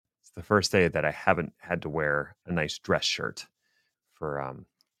It's the first day that I haven't had to wear a nice dress shirt for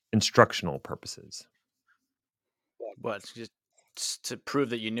instructional purposes. What, just to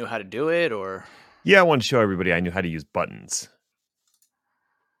prove that you knew how to do it, or? Yeah, I wanted to show everybody I knew how to use buttons.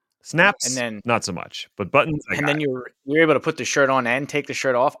 And Snaps, then not so much, but buttons I and got. then you're able to put the shirt on and take the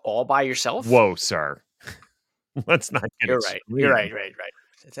shirt off all by yourself? Whoa, sir. Let's not get You're right. You're extreme.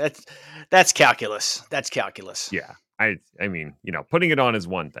 right. That's calculus. That's calculus. Yeah. I mean, putting it on is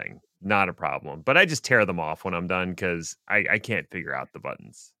one thing, not a problem. But I just tear them off when I'm done because I can't figure out the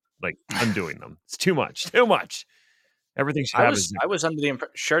buttons. Like undoing them. It's too much. Too much. Everything should I have a was zipper. I was under the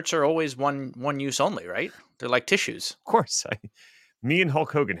shirts are always one use only, right? They're like tissues. Of course. Me and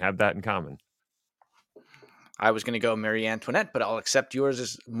Hulk Hogan have that in common. I was going to go Marie Antoinette, but I'll accept yours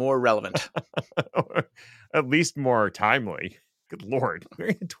as more relevant. At least more timely. Good Lord.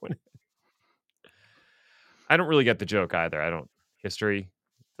 Mary Antoinette. I don't really get the joke either. History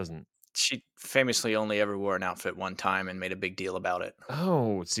doesn't. She famously only ever wore an outfit one time and made a big deal about it.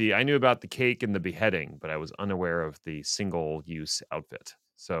 Oh, see, I knew about the cake and the beheading, but I was unaware of the single-use outfit.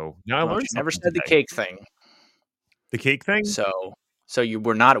 So now I Well, learned she never something said the today. cake thing. The cake thing? So you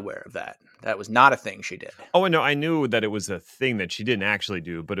were not aware of that. That was not a thing she did. Oh, no, I knew that it was a thing that she didn't actually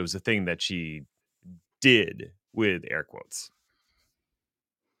do, but it was a thing that she did with air quotes.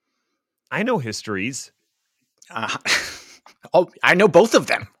 I know histories. Oh, I know both of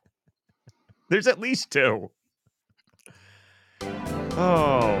them. There's at least two.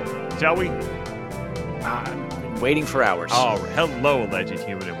 Oh, shall we? Been waiting for hours. Oh, hello, alleged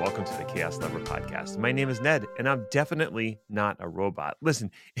human, and welcome to the Chaos Lover Podcast. My name is Ned, and I'm definitely not a robot.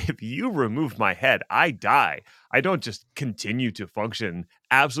 Listen, if you remove my head, I die. I don't just continue to function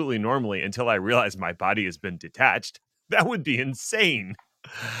absolutely normally until I realize my body has been detached. That would be insane.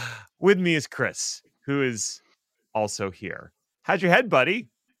 With me is Chris, who is also here. How's your head, buddy?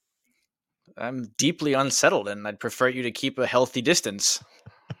 I'm deeply unsettled, and I'd prefer you to keep a healthy distance.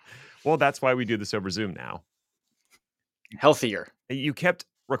 Well, that's why we do this over Zoom now. Healthier. You kept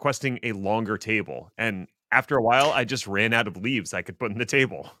requesting a longer table, and after a while, I just ran out of leaves I could put in the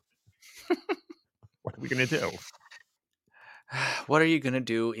table. What are we going to do? What are you going to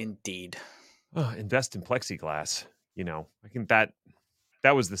do indeed? Invest in plexiglass. I think that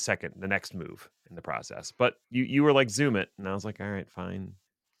was the next move in the process. But you were like, Zoom it. And I was like, all right, fine.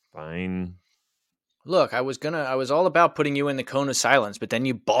 Look, I was all about putting you in the cone of silence, but then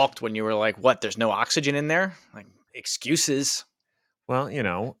you balked when you were like, what, there's no oxygen in there? Like, excuses. Well,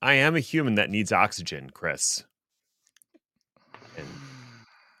 I am a human that needs oxygen, Chris. And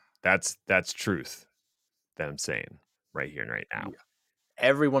that's truth that I'm saying right here and right now.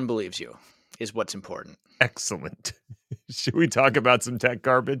 Everyone believes you is what's important. Excellent. Should we talk about some tech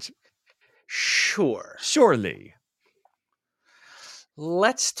garbage? Sure. Surely.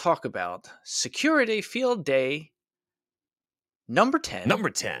 Let's talk about Security Field Day number 10. Number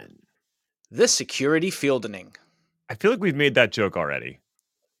 10. The security fielding. I feel like we've made that joke already.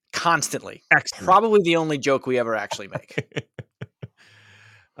 Constantly. Excellent. Probably the only joke we ever actually make.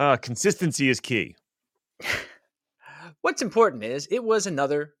 Consistency is key. What's important is it was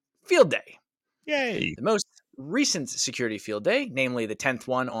another field day. Yay. The most recent security field day, namely the 10th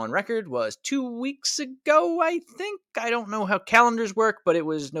one on record, was 2 weeks ago, I think. I don't know how calendars work, but it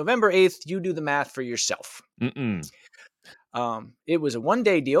was November 8th. You do the math for yourself. It was a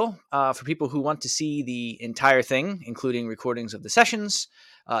one-day deal for people who want to see the entire thing, including recordings of the sessions.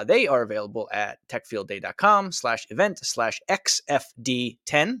 They are available at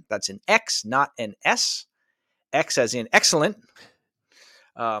techfieldday.com/event/XFD10. That's an X, not an S. X as in excellent.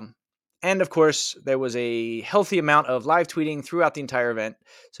 And of course, there was a healthy amount of live tweeting throughout the entire event.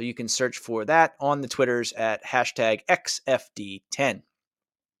 So you can search for that on the Twitters at #XFD10.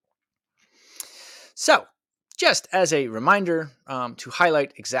 So, just as a reminder to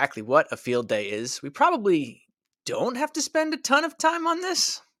highlight exactly what a field day is, we probably don't have to spend a ton of time on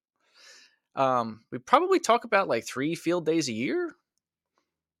this. We probably talk about like 3 field days a year.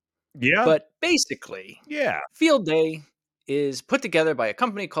 Yeah. But basically, field day is put together by a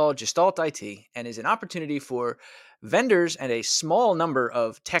company called Gestalt IT and is an opportunity for vendors and a small number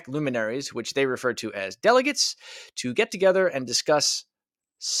of tech luminaries, which they refer to as delegates, to get together and discuss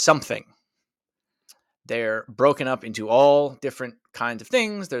something. They're broken up into all different kinds of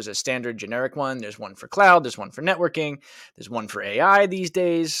things. There's a standard generic one. There's one for cloud. There's one for networking. There's one for AI these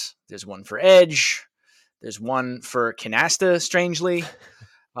days. There's one for edge. There's one for Canasta, strangely.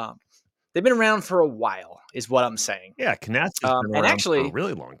 They've been around for a while, is what I'm saying. Yeah, Canasta's been around for a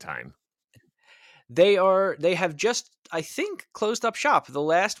really long time. They have just, I think, closed up shop. The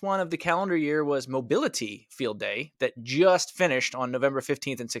last one of the calendar year was Mobility Field Day that just finished on November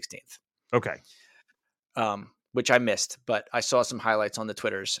 15th and 16th. Okay. Which I missed, but I saw some highlights on the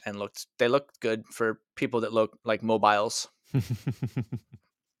Twitters and they looked good for people that look like mobiles.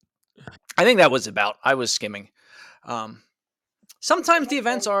 I think that was I was skimming. Sometimes the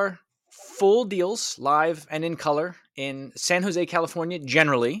events are full deals, live and in color in San Jose, California,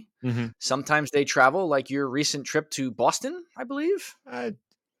 generally. Mm-hmm. Sometimes they travel, like your recent trip to Boston, I believe.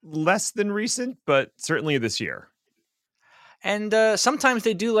 Less than recent, but certainly this year. And sometimes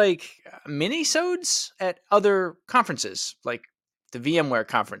they do like mini-sodes at other conferences, like the VMware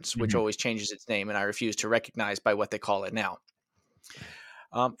conference, which always changes its name, and I refuse to recognize by what they call it now.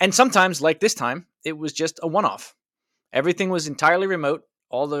 And sometimes, like this time, it was just a one-off. Everything was entirely remote.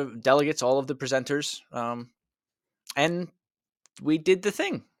 All the delegates, all of the presenters, and we did the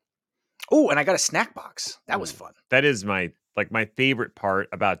thing. Oh, and I got a snack box. That was fun. That is my favorite part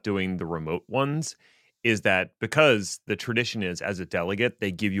about doing the remote ones is that because the tradition is as a delegate,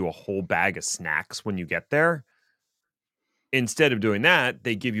 they give you a whole bag of snacks when you get there. Instead of doing that,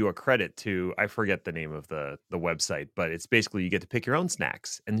 they give you a credit to, I forget the name of the website, but it's basically you get to pick your own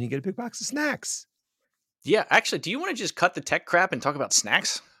snacks and then you get a big box of snacks. Yeah, actually, do you want to just cut the tech crap and talk about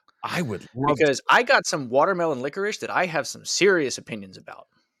snacks? I would love because I got some watermelon licorice that I have some serious opinions about.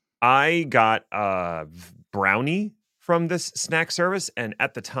 I got a brownie from this snack service, and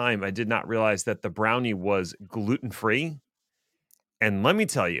at the time, I did not realize that the brownie was gluten-free. And let me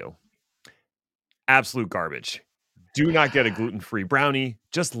tell you, absolute garbage. Do not get a gluten-free brownie.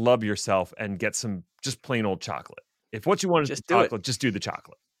 Just love yourself and get some just plain old chocolate. If what you want is chocolate, just do the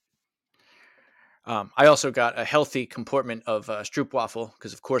chocolate. I also got a healthy comportment of stroopwafel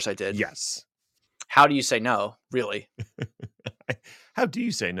because, of course, I did. Yes. How do you say no, really? How do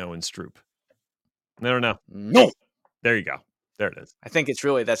you say no in Stroop? I don't know. No. There you go. There it is. I think it's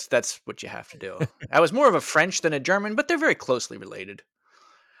really that's what you have to do. I was more of a French than a German, but they're very closely related.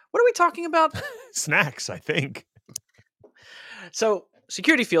 What are we talking about? Snacks, I think. So,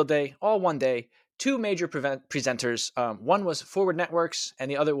 Security Field Day, all one day. Two major presenters. One was Forward Networks,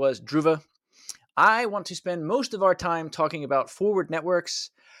 and the other was Druva. I want to spend most of our time talking about Forward Networks.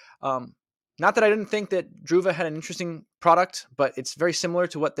 Not that I didn't think that Druva had an interesting product, but it's very similar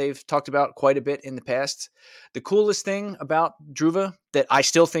to what they've talked about quite a bit in the past. The coolest thing about Druva that I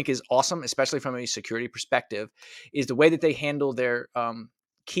still think is awesome, especially from a security perspective, is the way that they handle their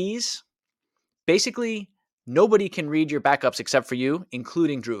keys. Basically, nobody can read your backups except for you,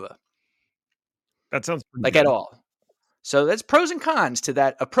 including Druva. That sounds pretty like good. At all. So that's pros and cons to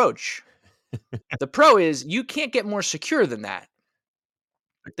that approach. The pro is you can't get more secure than that.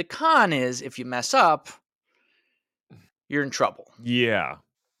 The con is if you mess up, you're in trouble. Yeah.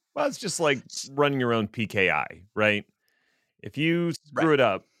 Well, it's just like running your own PKI, right? If you screw it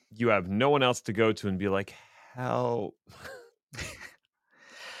up, you have no one else to go to and be like, help.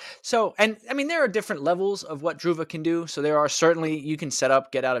 So, and I mean, there are different levels of what Druva can do. So there are certainly, you can set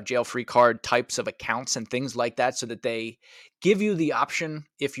up get out of jail free card types of accounts and things like that so that they give you the option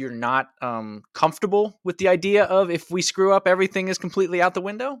if you're not comfortable with the idea of if we screw up, everything is completely out the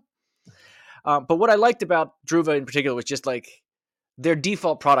window. But what I liked about Druva in particular was just like their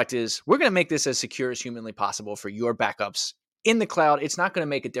default product is we're going to make this as secure as humanly possible for your backups in the cloud. It's not going to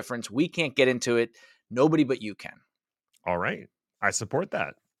make a difference. We can't get into it. Nobody but you can. All right. I support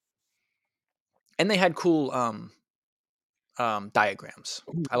that. And they had cool diagrams.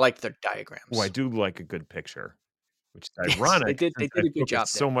 I liked their diagrams. Oh, I do like a good picture, which is ironic. They did a good job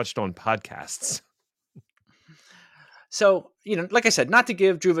so much on podcasts. So, like I said, not to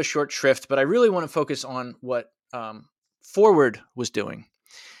give Druva short shrift, but I really want to focus on what Forward was doing.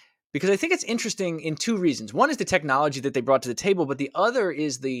 Because I think it's interesting in two reasons. One is the technology that they brought to the table, but the other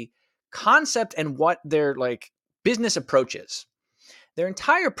is the concept and what their business approach is. Their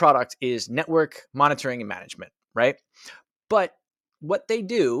entire product is network monitoring and management, right? But what they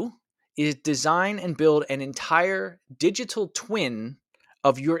do is design and build an entire digital twin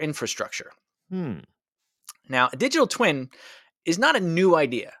of your infrastructure. Now, a digital twin is not a new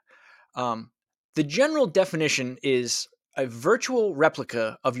idea. The general definition is a virtual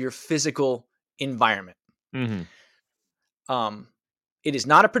replica of your physical environment. Mm-hmm. It is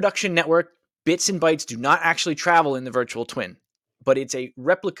not a production network. Bits and bytes do not actually travel in the virtual twin, but it's a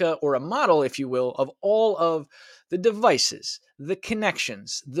replica or a model, if you will, of all of the devices, the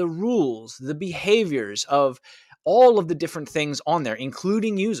connections, the rules, the behaviors of all of the different things on there,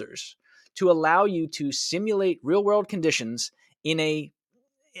 including users, to allow you to simulate real-world conditions in a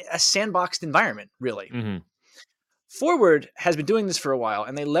sandboxed environment, really. Mm-hmm. Forward has been doing this for a while,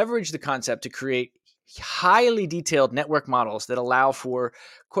 and they leverage the concept to create highly detailed network models that allow for,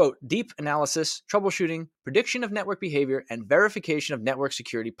 quote, deep analysis, troubleshooting, prediction of network behavior, and verification of network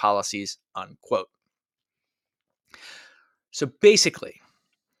security policies, unquote. So basically,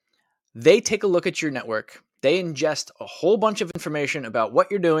 they take a look at your network, they ingest a whole bunch of information about what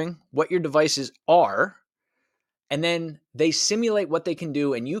you're doing, what your devices are, and then they simulate what they can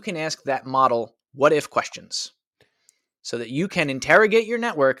do, and you can ask that model what if questions so that you can interrogate your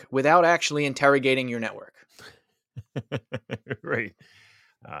network without actually interrogating your network. Right.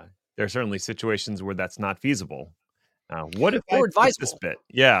 Uh, there are certainly situations where that's not feasible. What if I Or flip this advisable. bit?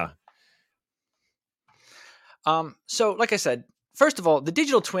 Yeah. So, like I said, first of all, the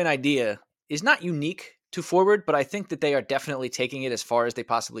digital twin idea is not unique to Forward, but I think that they are definitely taking it as far as they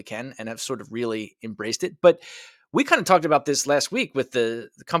possibly can and have sort of really embraced it. But we kind of talked about this last week with the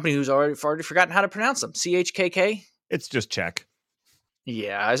company who's already forgotten how to pronounce them. CHKK. It's just check.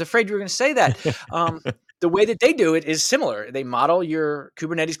 Yeah, I was afraid you were going to say that. The way that they do it is similar. They model your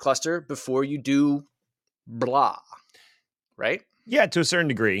Kubernetes cluster before you do blah, right? Yeah, to a certain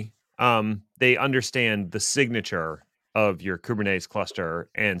degree. They understand the signature of your Kubernetes cluster,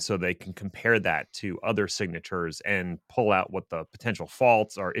 and so they can compare that to other signatures and pull out what the potential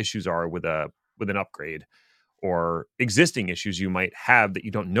faults or issues are with an upgrade or existing issues you might have that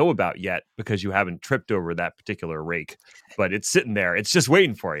you don't know about yet because you haven't tripped over that particular rake. But it's sitting there. It's just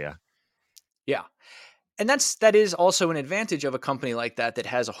waiting for you. Yeah. And that is also an advantage of a company like that that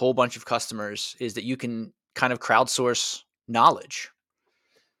has a whole bunch of customers is that you can kind of crowdsource knowledge.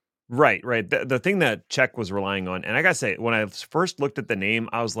 Right, right. The thing that Czech was relying on, and I gotta say, when I first looked at the name,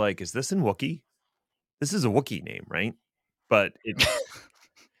 I was like, "Is this in Wookiee? This is a Wookiee name, right?" But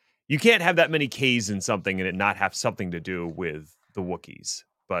you can't have that many Ks in something and it not have something to do with the Wookiees.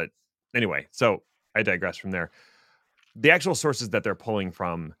 But anyway, so I digress from there. The actual sources that they're pulling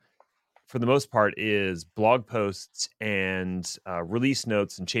from, for the most part, is blog posts and release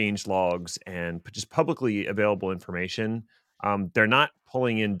notes and change logs and just publicly available information. They're not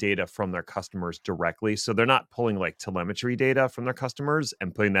pulling in data from their customers directly. So they're not pulling like telemetry data from their customers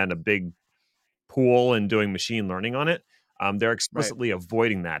and putting that in a big pool and doing machine learning on it. They're Right. explicitly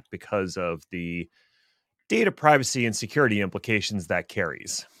avoiding that because of the data privacy and security implications that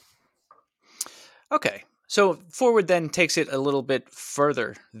carries. Okay. So Forward then takes it a little bit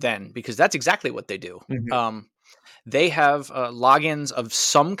further then because that's exactly what they do. Mhm, Um, they have logins of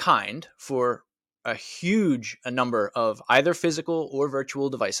some kind for a huge a number of either physical or virtual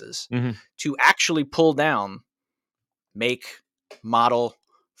devices mhm, to actually pull down, make, model,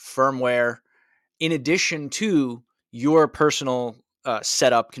 firmware, in addition to your personal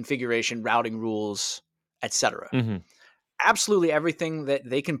setup, configuration, routing rules, etc. mhm. Absolutely everything that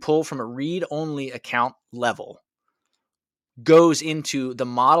they can pull from a read-only account level goes into the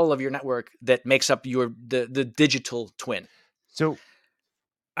model of your network that makes up the digital twin. So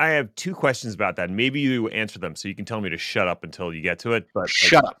I have two questions about that. Maybe you answer them so you can tell me to shut up until you get to it. But like,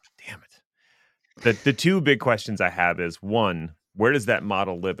 Shut up. damn it. The two big questions I have is one, where does that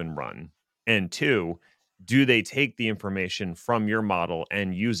model live and run? And two, do they take the information from your model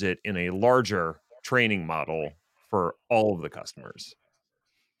and use it in a larger training model for all of the customers?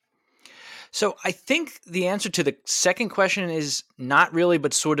 So I think the answer to the second question is not really,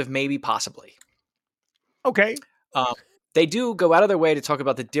 but sort of maybe possibly. Okay. Um, they do go out of their way to talk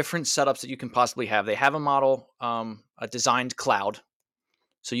about the different setups that you can possibly have. They have a model, a designed cloud.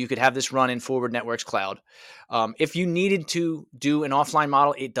 So you could have this run in Forward Networks Cloud. If you needed to do an offline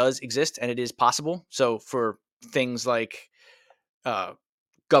model, it does exist and it is possible. So for things like uh,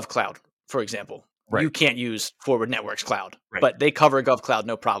 GovCloud, for example, Right. you can't use Forward Networks Cloud, Right. but they cover GovCloud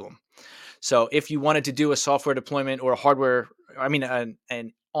no problem. So if you wanted to do a software deployment or a hardware, I mean,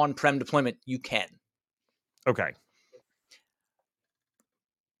 an on-prem deployment, you can. Okay.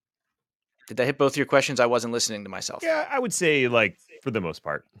 Did that hit both your questions? I wasn't listening to myself. Yeah, I would say like for the most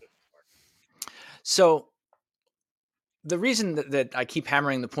part. So the reason that I keep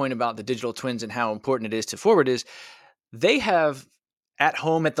hammering the point about the digital twins and how important it is to Forward is they have at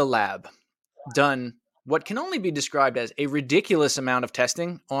home at the lab done what can only be described as a ridiculous amount of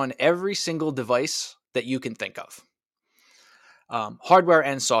testing on every single device that you can think of. Hardware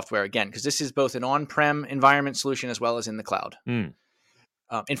and software, again, because this is both an on prem environment solution as well as in the cloud. Mm,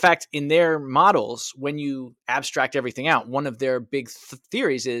 In fact, in their models, when you abstract everything out, one of their big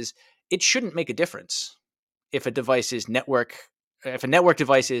theories is it shouldn't make a difference if if a network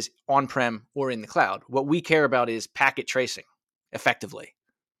device is on prem or in the cloud. What we care about is packet tracing effectively.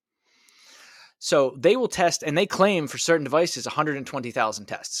 So they will test, and they claim for certain devices 120,000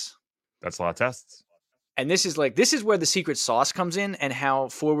 tests. that's a lot of tests. And this is where the secret sauce comes in, and how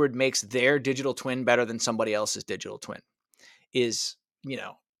Forward makes their digital twin better than somebody else's digital twin is,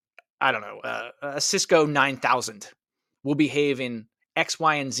 I don't know, a Cisco 9000 will behave in X,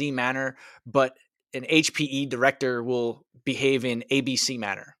 Y, and Z manner, but an HPE director will behave in ABC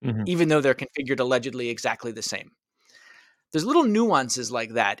manner, Mhm. even though they're configured allegedly exactly the same. There's little nuances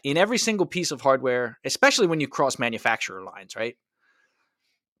like that in every single piece of hardware, especially when you cross manufacturer lines, right?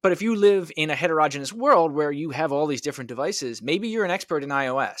 But if you live in a heterogeneous world where you have all these different devices, maybe you're an expert in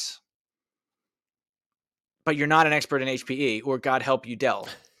iOS, but you're not an expert in HPE, or God help you, Dell.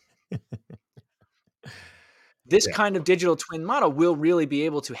 This Yeah. kind of digital twin model will really be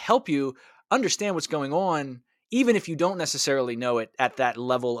able to help you understand what's going on, even if you don't necessarily know it at that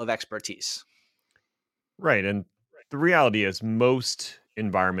level of expertise. Right, and the reality is most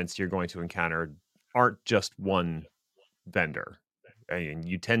environments you're going to encounter aren't just one vendor. And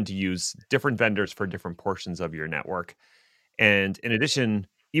you tend to use different vendors for different portions of your network. And in addition,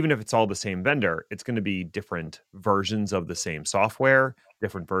 even if it's all the same vendor, it's going to be different versions of the same software,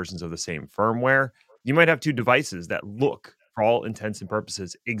 different versions of the same firmware. You might have two devices that look, for all intents and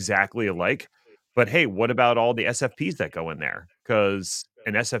purposes, exactly alike. But hey, what about all the SFPs that go in there? Because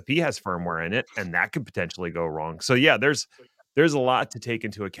an SFP has firmware in it, and that could potentially go wrong. So yeah, there's a lot to take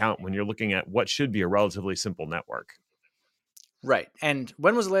into account when you're looking at what should be a relatively simple network. Right. And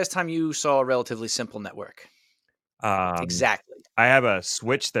when was the last time you saw a relatively simple network? Um, Exactly. I have a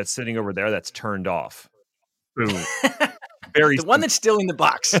switch that's sitting over there that's turned off. Boom. Very The one simple. that's still in the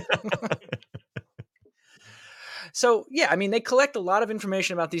box. So, yeah, I mean, they collect a lot of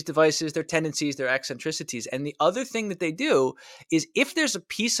information about these devices, their tendencies, their eccentricities. And the other thing that they do is, if there's a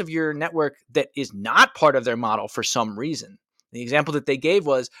piece of your network that is not part of their model for some reason, the example that they gave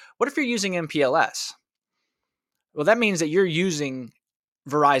was, what if you're using MPLS? Well, that means that you're using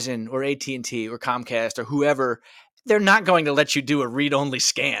Verizon or AT&T or Comcast or whoever. They're not going to let you do a read-only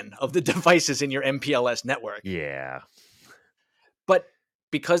scan of the devices in your MPLS network. Yeah. But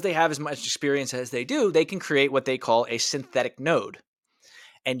because they have as much experience as they do, they can create what they call a synthetic node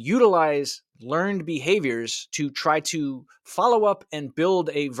and utilize learned behaviors to try to follow up and build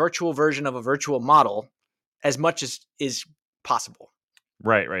a virtual version of a virtual model as much as is possible.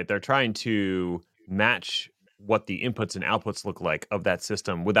 Right, right. They're trying to match what the inputs and outputs look like of that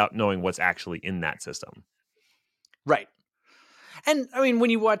system without knowing what's actually in that system. Right. And I mean,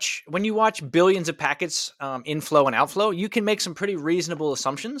 when you watch billions of packets inflow and outflow, you can make some pretty reasonable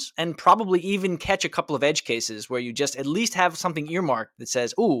assumptions, and probably even catch a couple of edge cases where you just at least have something earmarked that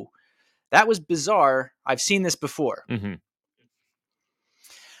says, "Ooh, that was bizarre. I've seen this before." Hmm.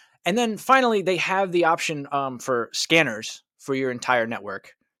 And then finally, they have the option for scanners for your entire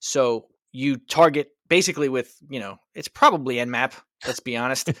network. So you target basically with, it's probably Nmap. Let's be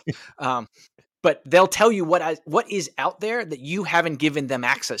honest. Um, but they'll tell you what is out there that you haven't given them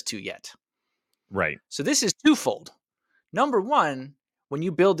access to yet. Right. So this is twofold. Number one, when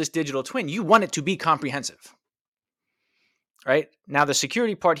you build this digital twin, you want it to be comprehensive. Right? Now, the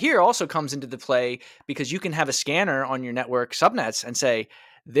security part here also comes into the play, because you can have a scanner on your network subnets and say,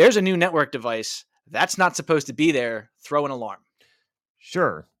 there's a new network device that's not supposed to be there, throw an alarm.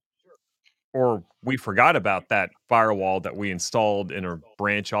 Sure. Or we forgot about that firewall that we installed in a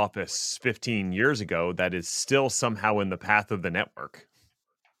branch office 15 years ago that is still somehow in the path of the network.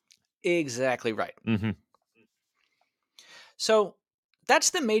 Exactly right. Hmm. So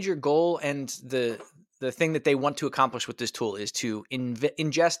that's the major goal, and the thing that they want to accomplish with this tool is to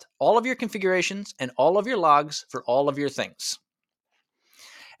ingest all of your configurations and all of your logs for all of your things.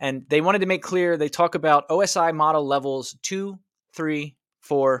 And they wanted to make clear, they talk about OSI model levels 2, 3,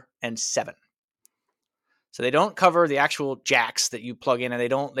 4, and 7. So they don't cover the actual jacks that you plug in, and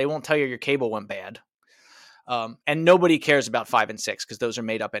they won't tell you your cable went bad. And nobody cares about 5 and 6 because those are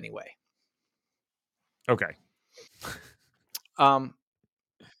made up anyway. Okay. Um,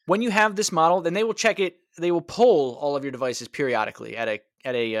 when you have this model, then they will check it. They will poll all of your devices periodically at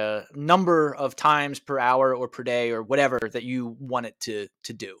a number of times per hour or per day or whatever that you want it to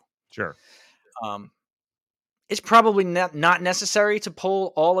do. Sure. Um, it's probably not necessary to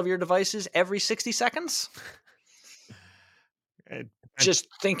poll all of your devices every 60 seconds. And Just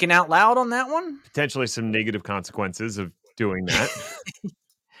thinking out loud on that one. potentially some negative consequences of doing that.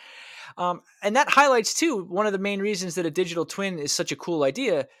 And that highlights, too, one of the main reasons that a digital twin is such a cool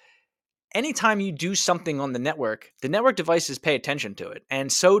idea. Anytime you do something on the network devices pay attention to it,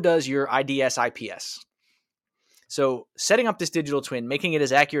 and so does your IDS IPS. So setting up this digital twin, making it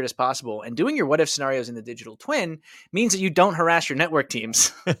as accurate as possible, and doing your what if scenarios in the digital twin means that you don't harass your network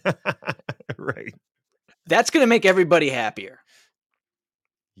teams. Right. That's going to make everybody happier.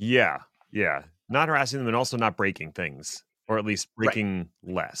 Yeah. Yeah. not harassing them and also not breaking things, or at least Right. breaking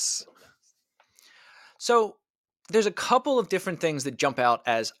less. So there's a couple of different things that jump out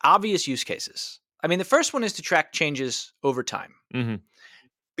as obvious use cases. I mean, the first one is to track changes over time. Mhm.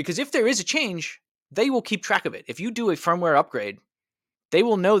 Because if there is a change, they will keep track of it. If you do a firmware upgrade, they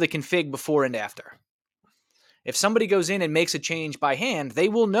will know the config before and after. If somebody goes in and makes a change by hand, they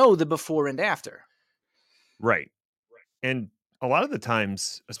will know the before and after. Right. And a lot of the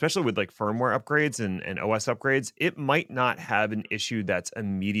times, especially with like firmware upgrades and OS upgrades, it might not have an issue that's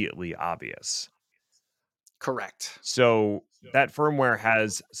immediately obvious. Correct. So that firmware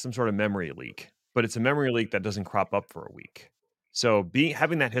has some sort of memory leak, but it's a memory leak that doesn't crop up for a week. So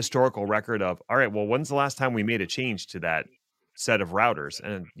having that historical record of, all right, well, when's the last time we made a change to that set of routers?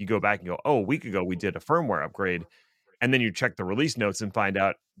 And you go back and go, oh, a week ago we did a firmware upgrade. And then you check the release notes and find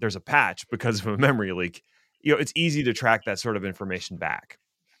out there's a patch because of a memory leak. It's easy to track that sort of information back.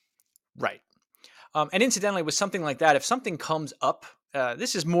 Right. And incidentally, with something like that, if something comes up,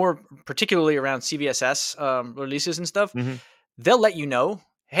 this is more particularly around CVSS releases and stuff, Mhm. they'll let you know,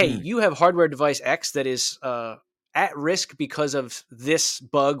 hey, Mm, you have hardware device X that is at risk because of this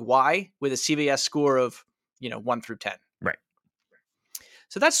bug Y with a CVS score of 1 through 10. right.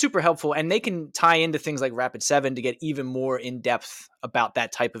 So that's super helpful, and they can tie into things like Rapid7 to get even more in depth about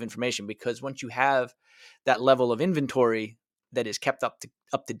that type of information. Because once you have that level of inventory that is kept up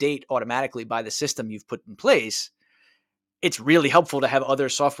to date automatically by the system you've put in place, it's really helpful to have other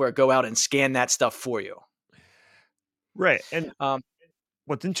software go out and scan that stuff for you. Right. And Um,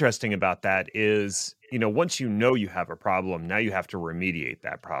 what's interesting about that is, once you know you have a problem, now you have to remediate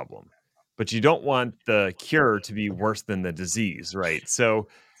that problem. But you don't want the cure to be worse than the disease, right? So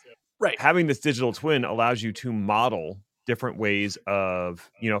right, having this digital twin allows you to model different ways of,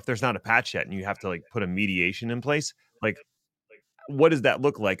 if there's not a patch yet and you have to like put a mediation in place, like what does that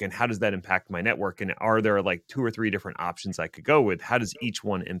look like and how does that impact my network? And are there like two or three different options I could go with? How does each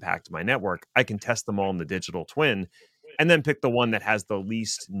one impact my network? I can test them all in the digital twin and then pick the one that has the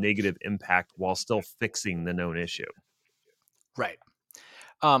least negative impact while still fixing the known issue. right.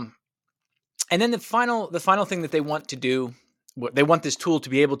 Um, and then the final thing that they want to do, what they want this tool to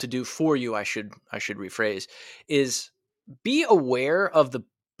be able to do for you, I should rephrase, is be aware of the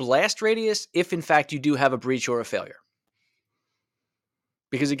blast radius if in fact you do have a breach or a failure.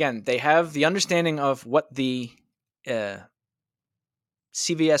 Because again, they have the understanding of what the uh,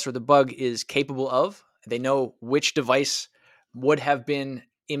 CVS or the bug is capable of. They know which device would have been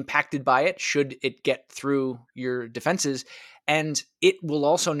impacted by it should it get through your defenses. And it will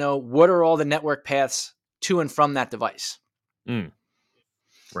also know what are all the network paths to and from that device. Mm,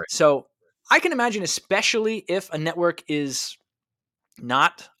 right. So I can imagine, especially if a network is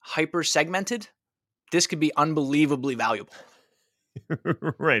not hyper segmented, this could be unbelievably valuable.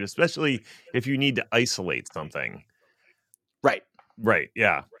 Right. Especially if you need to isolate something. Right. Right.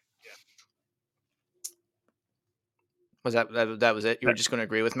 Yeah. Was that was it? You were just going to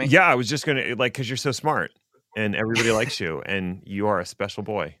agree with me? Yeah, I was just gonna like because you're so smart and everybody likes you and you are a special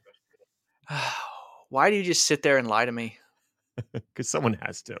boy Why do you just sit there and lie to me? because someone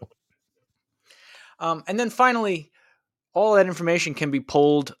has to. And then finally, all that information can be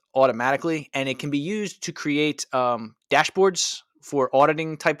pulled automatically, and it can be used to create dashboards for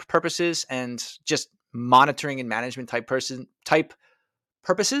auditing type purposes and just monitoring and management type purposes.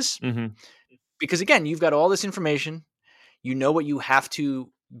 Mhm. Because again, you've got all this information. You know what you have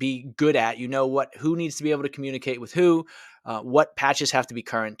to be good at. You know who needs to be able to communicate with who, what patches have to be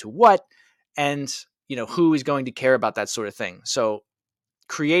current to what, and who is going to care about that sort of thing. So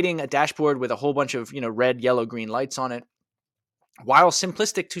creating a dashboard with a whole bunch of red, yellow, green lights on it, while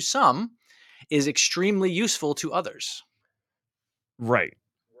simplistic to some, is extremely useful to others. Right.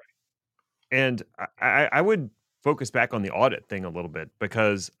 And I would focus back on the audit thing a little bit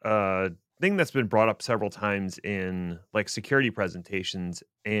because thing that's been brought up several times in like security presentations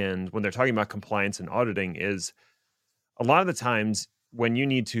and when they're talking about compliance and auditing is a lot of the times when you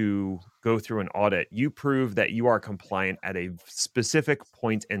need to go through an audit, you prove that you are compliant at a specific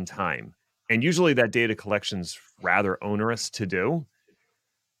point in time. And usually that data collection's rather onerous to do.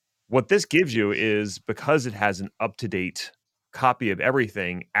 What this gives you is because it has an up-to-date copy of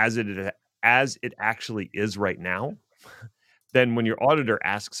everything as it actually is right now, then when your auditor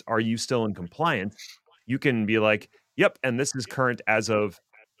asks, "Are you still in compliance?" You can be like, "Yep, and this is current as of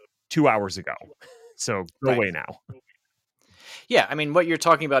 2 hours ago. So go Right. away now." Yeah. I mean, what you're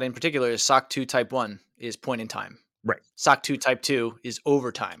talking about in particular is SOC 2 Type 1 is point in time. Right. SOC 2 Type 2 is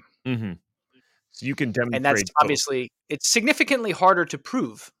overtime. Mhm. So you can And that's demonstrate both. obviously, it's significantly harder to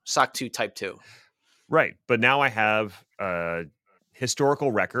prove SOC 2 Type 2. Right, but now I have,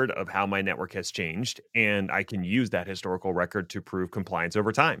 historical record of how my network has changed, and I can use that historical record to prove compliance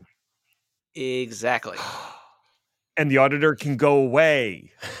over time. Exactly. And the auditor can go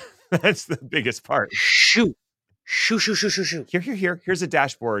away. That's the biggest part. Shoot. Shoo, shoo, shoo, shoo, shoo. Here. Here's a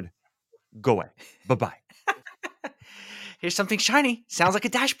dashboard. Go away. Bye-bye. Here's something shiny. Sounds like a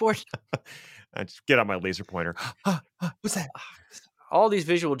dashboard. I just get out my laser pointer. What's that? All these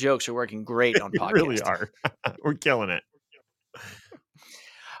visual jokes are working great on They really podcasting. are. We're killing it.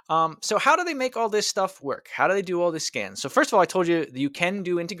 So how do they make all this stuff work? How do they do all this scans? So first of all, I told you you can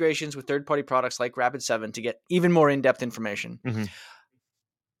do integrations with third-party products like Rapid7 to get even more in-depth information. Mm-hmm.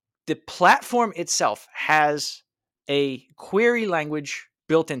 The platform itself has a query language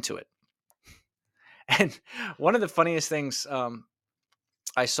built into it. And one of the funniest things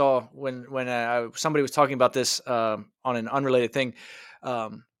I saw when somebody was talking about this on an unrelated thing,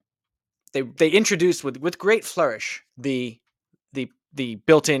 they introduced with great flourish the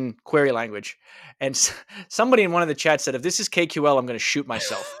built-in query language, and somebody in one of the chats said, "If this is KQL, I'm going to shoot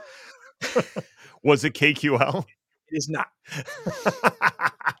myself." Was it KQL? It is not.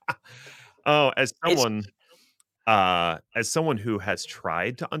 Oh, as someone who has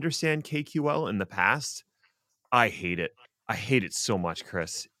tried to understand KQL in the past, I hate it. I hate it so much,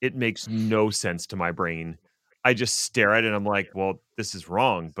 Chris. It makes no sense to my brain. I just stare at it and I'm like, well, this is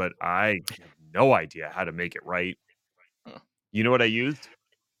wrong, but I have no idea how to make it right. You know what I used?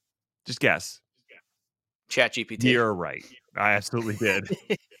 Just guess. ChatGPT. You're right. I absolutely did.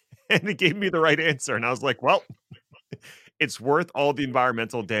 And it gave me the right answer. And I was like, well, it's worth all the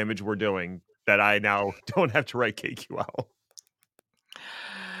environmental damage we're doing that I now don't have to write KQL.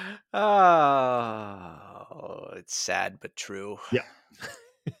 Oh, it's sad but true. Yeah.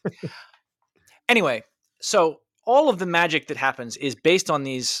 Anyway, so all of the magic that happens is based on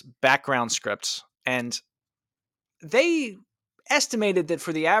these background scripts, and they estimated that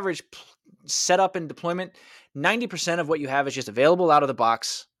for the average setup and deployment, 90% of what you have is just available out of the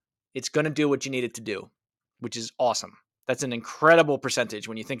box. It's going to do what you need it to do, which is awesome. That's an incredible percentage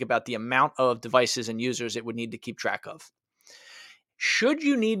when you think about the amount of devices and users it would need to keep track of. Should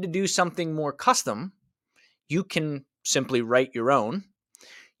you need to do something more custom, you can simply write your own.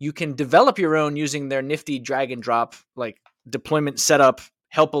 You can develop your own using their nifty drag and drop, like deployment setup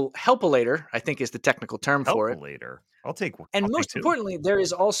helpulator, I think is the technical term for it. Helpulator. I'll take And most two. importantly, there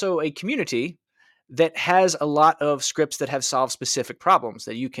is also a community that has a lot of scripts that have solved specific problems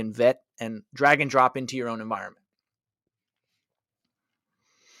that you can vet and drag and drop into your own environment.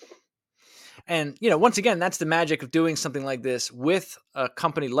 And, once again, that's the magic of doing something like this with a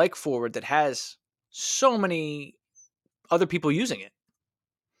company like Forward that has so many other people using it.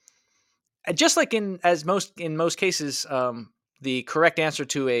 And just like in most cases, the correct answer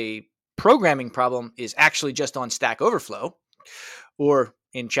to a programming problem is actually just on Stack Overflow or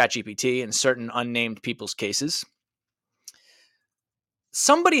in ChatGPT in certain unnamed people's cases.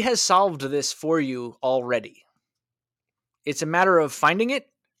 Somebody has solved this for you already. It's a matter of finding it,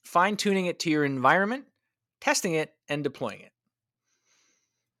 fine-tuning it to your environment, testing it, and deploying it.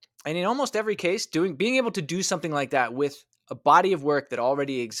 And in almost every case, being able to do something like that with a body of work that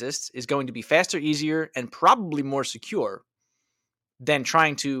already exists is going to be faster, easier, and probably more secure than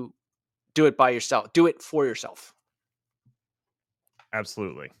trying to do it by yourself. Do it for yourself.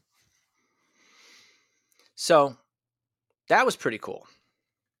 Absolutely. So that was pretty cool.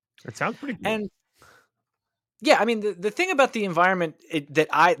 It sounds pretty cool. And yeah, I mean, the thing about the environment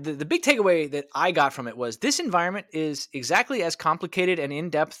the big takeaway that I got from it was this environment is exactly as complicated and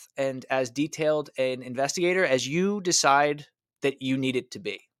in-depth and as detailed an investigator as you decide that you need it to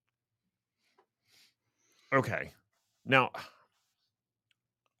be. Okay. Now,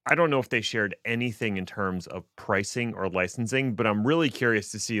 I don't know if they shared anything in terms of pricing or licensing, but I'm really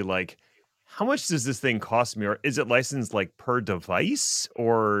curious to see, like, how much does this thing cost me? Or is it licensed, like, per device?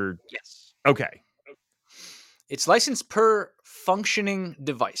 Or Yes. okay. It's licensed per functioning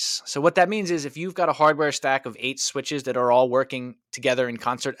device. So what that means is if you've got a hardware stack of 8 switches that are all working together in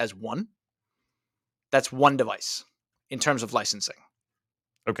concert as one, that's one device in terms of licensing.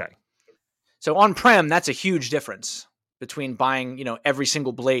 Okay. So on-prem, that's a huge difference between buying, every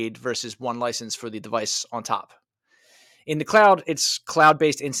single blade versus one license for the device on top. In the cloud, it's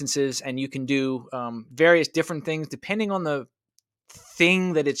cloud-based instances, and you can do various different things depending on the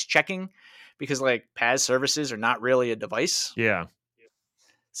thing that it's checking, because like PaaS services are not really a device. Yeah.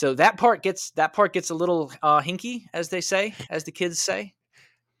 So that part gets a little hinky, as the kids say.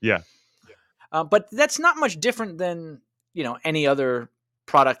 Yeah. But that's not much different than any other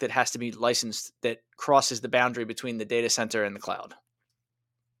product that has to be licensed that crosses the boundary between the data center and the cloud.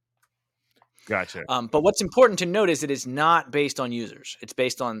 Gotcha. But what's important to note is it is not based on users. It's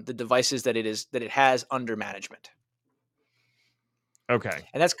based on the devices that it has under management. Okay.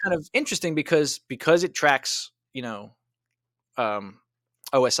 And that's kind of interesting because it tracks, um,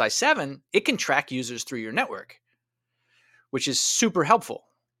 OSI 7, it can track users through your network, which is super helpful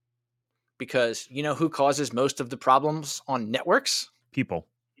because you know who causes most of the problems on networks? People.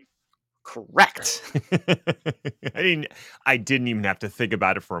 Correct. I didn't even have to think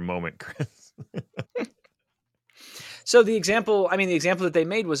about it for a moment, Chris. So the example that they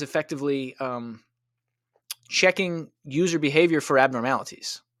made was effectively checking user behavior for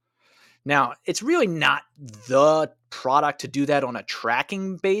abnormalities. Now, it's really not the product to do that on a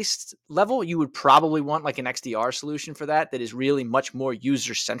tracking based level. You would probably want like an XDR solution for that is really much more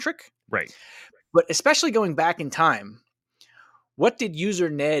user centric. Right. But especially going back in time, what did user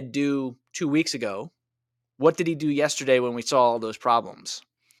Ned do 2 weeks ago? What did he do yesterday when we saw all those problems?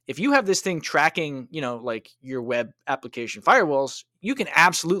 If you have this thing tracking, like your web application firewalls, you can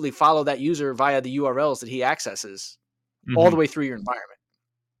absolutely follow that user via the URLs that he accesses all Mhm. the way through your environment,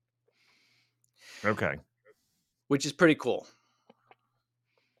 Okay. which is pretty cool.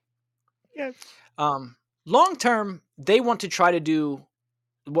 Yeah. Long term, they want to try to do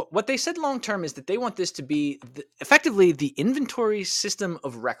what they said. Long term is that they want this to be effectively the inventory system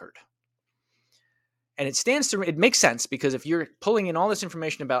of record. And it makes sense because if you're pulling in all this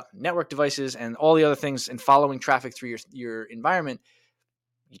information about network devices and all the other things and following traffic through your environment,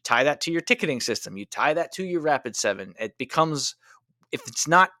 you tie that to your ticketing system, you tie that to your Rapid7. It becomes, if it's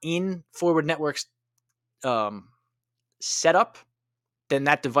not in Forward Network's setup, then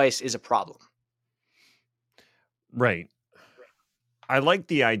that device is a problem. Right. I like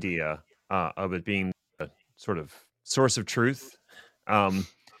the idea of it being a sort of source of truth. Um,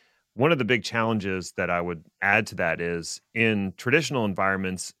 One of the big challenges that I would add to that is in traditional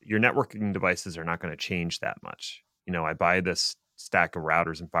environments, your networking devices are not going to change that much. I buy this stack of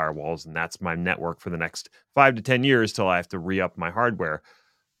routers and firewalls, and that's my network for the next 5 to 10 years till I have to re up my hardware.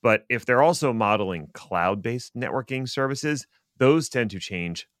 But if they're also modeling cloud based networking services, those tend to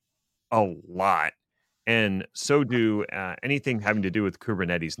change a lot. And so do anything having to do with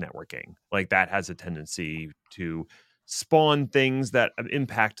Kubernetes networking. Like that has a tendency to spawn things that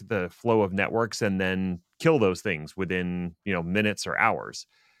impact the flow of networks and then kill those things within, minutes or hours.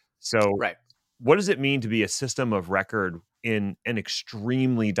 So, Right. what does it mean to be a system of record in an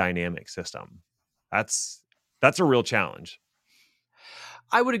extremely dynamic system? That's that's a real challenge.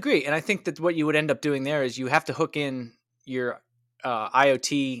 I would agree. And I think that what you would end up doing there is you have to hook in your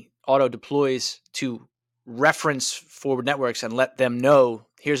IoT auto deploys to reference Forward Networks and let them know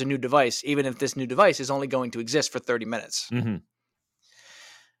here's a new device, even if this new device is only going to exist for 30 minutes. Mhm.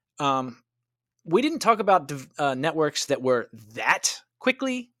 Um, we didn't talk about networks that were that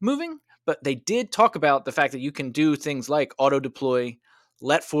quickly moving, but they did talk about the fact that you can do things like auto deploy,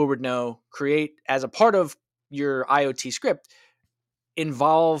 let Forward know, create as a part of your IoT script,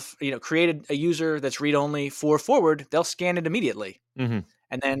 created a user that's read only for Forward, they'll scan it immediately. Mhm.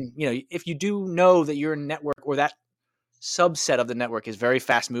 And then, if you do know that your network or that subset of the network is very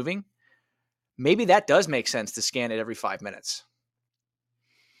fast moving, maybe that does make sense to scan it every 5 minutes.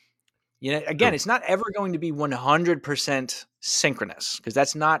 Again, True. it's not ever going to be 100% synchronous because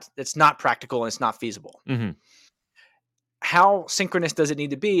that's not practical and it's not feasible. Mhm. How synchronous does it need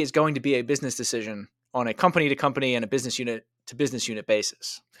to be is going to be a business decision on a company to company and a business unit to business unit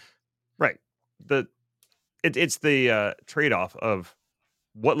basis. Right. It's the trade-off of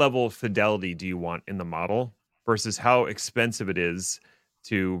what level of fidelity do you want in the model versus how expensive it is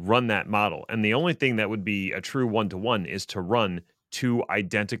to run that model. And the only thing that would be a true one to one is to run two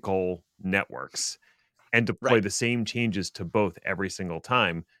identical networks and deploy Right. the same changes to both every single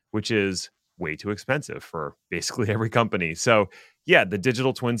time, which is way too expensive for basically every company. So, yeah, the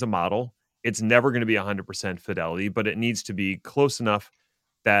digital twin's a model. It's never going to be 100% fidelity, but it needs to be close enough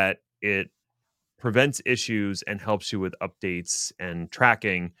that it prevents issues and helps you with updates and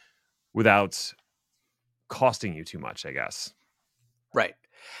tracking without costing you too much, I guess. Right.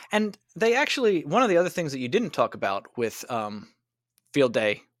 And they actually, one of the other things that you didn't talk about with Field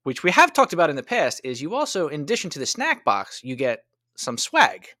Day, which we have talked about in the past, is you also, in addition to the snack box, you get some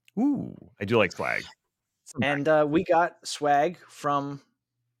swag. Ooh, I do like swag. Sometimes. And we got swag from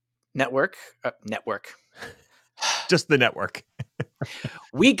Network. Just the network.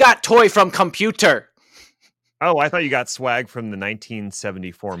 We got toy from Computer. Oh, I thought you got swag from the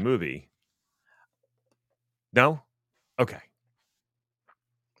 1974 movie. No? Okay.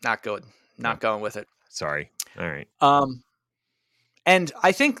 Not good. No. Not going with it. Sorry. All right. Um, and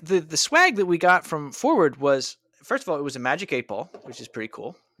I think the swag that we got from Forward was, first of all, it was a Magic 8 Ball, which is pretty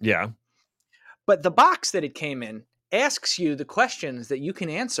cool. Yeah. But the box that it came in asks you the questions that you can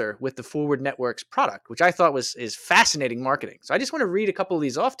answer with the Forward Networks product, which I thought is fascinating marketing. So I just want to read a couple of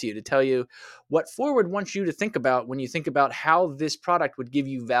these off to you to tell you what Forward wants you to think about when you think about how this product would give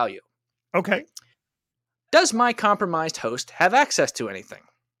you value. Okay. Does my compromised host have access to anything?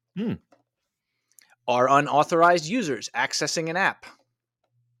 Hmm. Are unauthorized users accessing an app?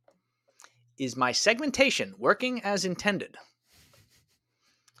 Is my segmentation working as intended?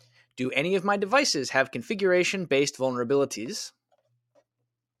 Do any of my devices have configuration-based vulnerabilities?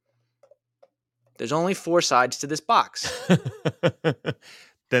 There's only 4 sides to this box.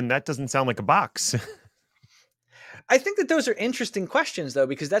 Then that doesn't sound like a box. I think that those are interesting questions, though,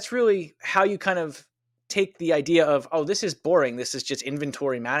 because that's really how you kind of take the idea of, oh, this is boring, this is just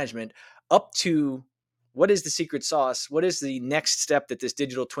inventory management, up to what is the secret sauce? What is the next step that this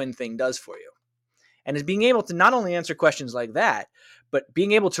digital twin thing does for you? And is being able to not only answer questions like that, but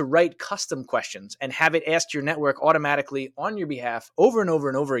being able to write custom questions and have it ask your network automatically on your behalf over and over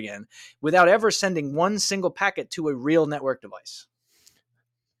and over again without ever sending one single packet to a real network device.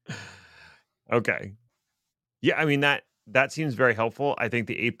 Okay. Yeah, I mean that seems very helpful. I think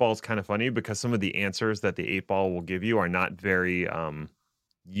the 8 ball is kind of funny because some of the answers that the 8 ball will give you are not very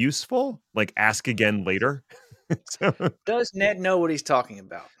useful. Like ask again later. So, Does Ned know what he's talking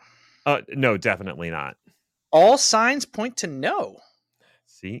about? no, definitely not. All signs point to no.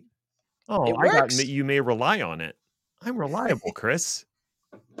 See? Oh, It I got works. you may rely on it. I'm reliable, Chris.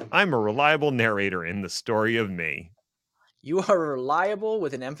 I'm a reliable narrator in the story of me. You are reliable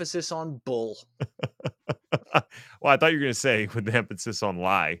with an emphasis on bull. Well, I thought you were going to say with the emphasis on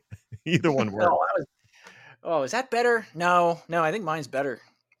lie. Either one works. Oh, is that better? No, I think mine's better.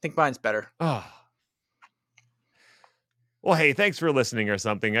 I think mine's better. Oh. Well, hey, thanks for listening or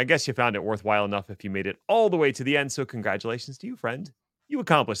something. I guess you found it worthwhile enough if you made it all the way to the end. So, congratulations to you, friend. You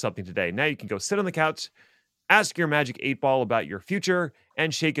accomplished something today. Now you can go sit on the couch, ask your magic 8 ball about your future,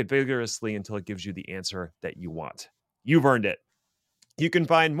 and shake it vigorously until it gives you the answer that you want. You've earned it. You can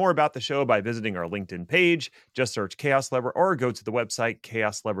find more about the show by visiting our LinkedIn page. Just search Chaos Lever or go to the website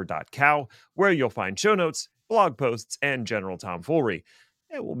chaoslever.cow, where you'll find show notes, blog posts, and general tomfoolery.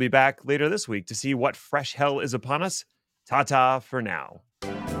 And we'll be back later this week to see what fresh hell is upon us. Ta-ta for now.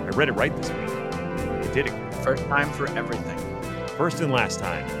 I read it right this week. I did it. First time for everything. First and last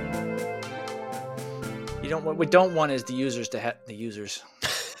time. What we don't want is the users to have the users.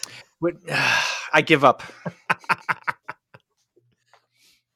 I give up.